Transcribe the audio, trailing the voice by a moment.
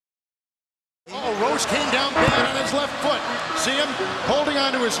Roche came down bad on his left foot. See him holding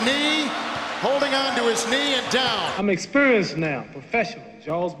onto his knee, and down. I'm experienced now, professional.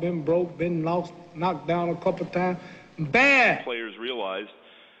 Jaw's been broke, been lost, knocked down a couple times. Bad. Players realized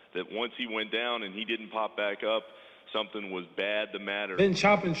that once he went down and he didn't pop back up, something was bad the matter. Been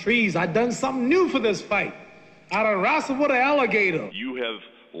chopping trees. I done something new for this fight. I done wrestled with an alligator. You have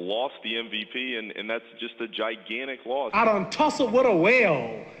lost the MVP, and that's just a gigantic loss. I done tussled with a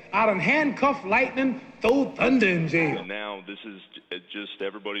whale. I done handcuffed lightning, throw thunder in jail. And now this is just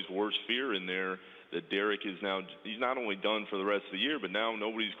everybody's worst fear in there, that Derrick is now, he's not only done for the rest of the year, but now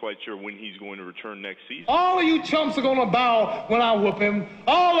nobody's quite sure when he's going to return next season. All of you chumps are gonna bow when I whoop him.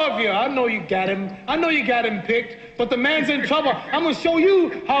 All of you. I know you got him. I know you got him picked, but the man's in trouble. I'm gonna show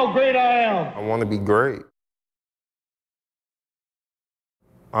you how great I am. I want to be great.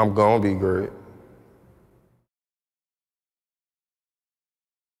 I'm gonna be great.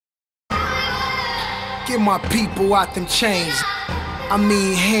 Get my people out them chains. I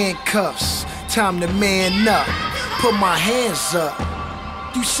mean handcuffs. Time to man up. Put my hands up.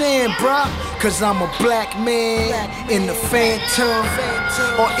 You saying, bruh? Cause I'm a black man in the Phantom?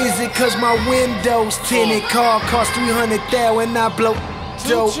 Or is it cause my windows tinted? Car cost $300,000 and I blow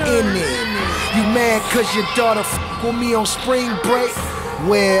dough in it. You mad cause your daughter f with me on spring break?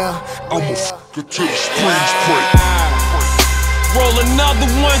 Well, I'ma f her till the springs break. Roll another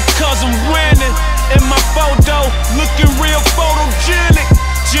one cause I'm winning. In my photo, looking real photogenic.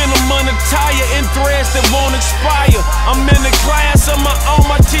 Gentleman attire in threads that won't expire. I'm in a class of my own,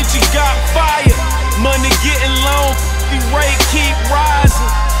 my teacher got fired. Money getting low, the rate keep rising.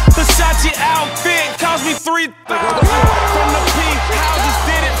 Versace outfit cost me $3,000. From the peak houses,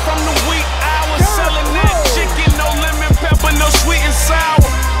 did it from the week hours. Selling that chicken, no lemon pepper, no sweet and sour.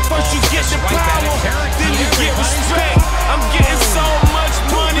 First you get the power, then you get respect. I'm getting so much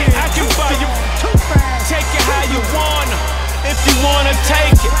money, I can buy you. Take it how you wanna, if you wanna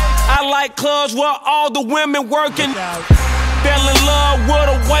take it. I like clubs where all the women working. Fell in love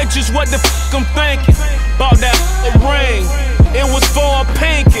with a waitress, what the f I'm thinking. Bought that ring, it was for a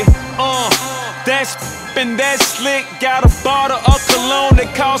pinky. That's and that slick. Got a bottle of cologne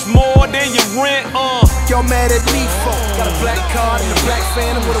that costs more than your rent. Y'all mad at me for got a black card and a black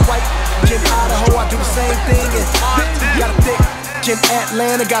Phantom with a white in Idaho. I do the same thing. And got a thick in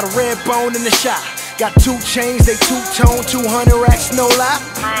Atlanta, got a red bone in the shop. Got 2 chains, they two-tone, 200 racks, no lie.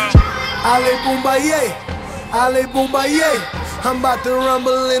 Ale Bomaye, Ale Bomaye. I'm about to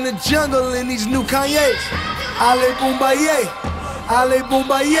rumble in the jungle in these new Kanye's. Ale Bomaye, Ale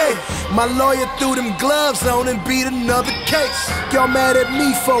Bomaye. My lawyer threw them gloves on and beat another case. Y'all mad at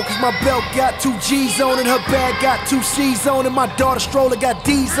me, folks, my belt got 2 G's on it, her bag got 2 C's on it, my daughter's stroller got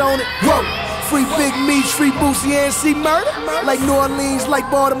D's on it. Whoa! Free Big Meech, free Boosie, and see murder. Like New Orleans, like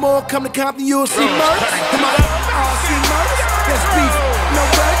Baltimore, come to Compton, you'll see murder. Come on, I'll see murder. That's beef, no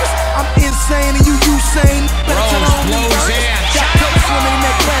burgers. I'm insane and you Usain. Better turn on me. Got dope swimming in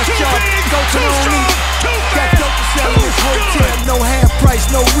that glass jar. Go turn on me. Got dope to sell in this hotel. No half price,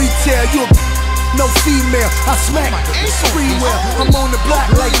 no retail. You no female. I smack free well. I'm on the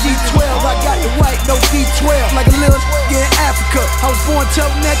block like D12. I got the white, no D12. Like a little in Africa. I was born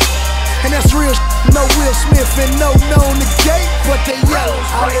toting that. And that's real no Will Smith and no known the gate, but they yell.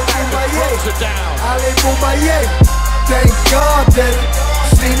 Ale Bomaye, Ale Bomaye. Thank God that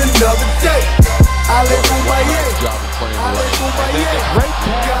I've seen another day. Ale Bomaye, Ale Bomaye.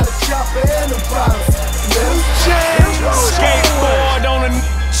 Got a chopper and a bottle. Let him change. Skateboard on a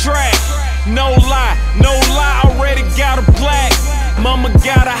track. No lie, already got a plaque. Mama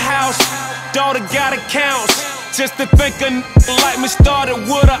got a house, daughter got accounts. Just to think a like me started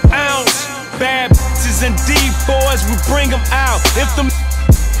with an ounce. Bad bitches and D-boys, we bring them out. If them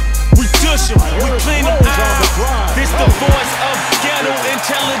we dush them, we clean them out. This the voice of ghetto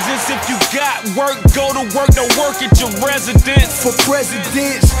intelligence. If you got work, go to work, don't work at your residence. For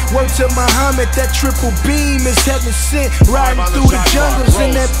presidents, word to Muhammad, that triple beam is heaven sent. Riding through the jungles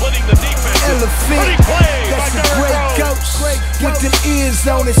in that elephant. That's a great ghost with them ears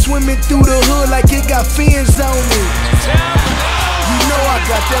on it, swimming through the hood like it got fins on it. You know I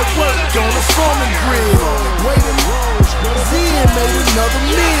got that work on the farming grill. Wait a minute, Zen made another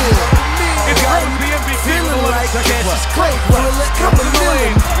meal. Got me feeling like Cassius Clay, will it come a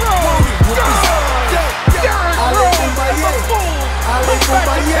million? Ale Bomaye, Ale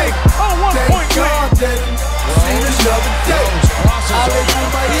Bomaye. Thank God that I've seen another day. Ale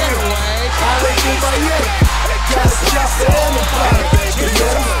Bomaye, Ale Bomaye. Got a chopper and a bottle.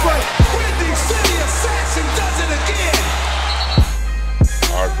 Let him spray. Windy City Assassin does it again.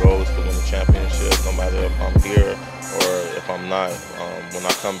 Our goal is to win the championship, no matter if I'm here or if I'm not. When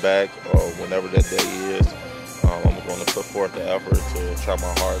back or whenever that day is, I'm going to put forth the effort to try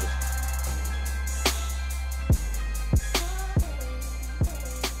my hardest.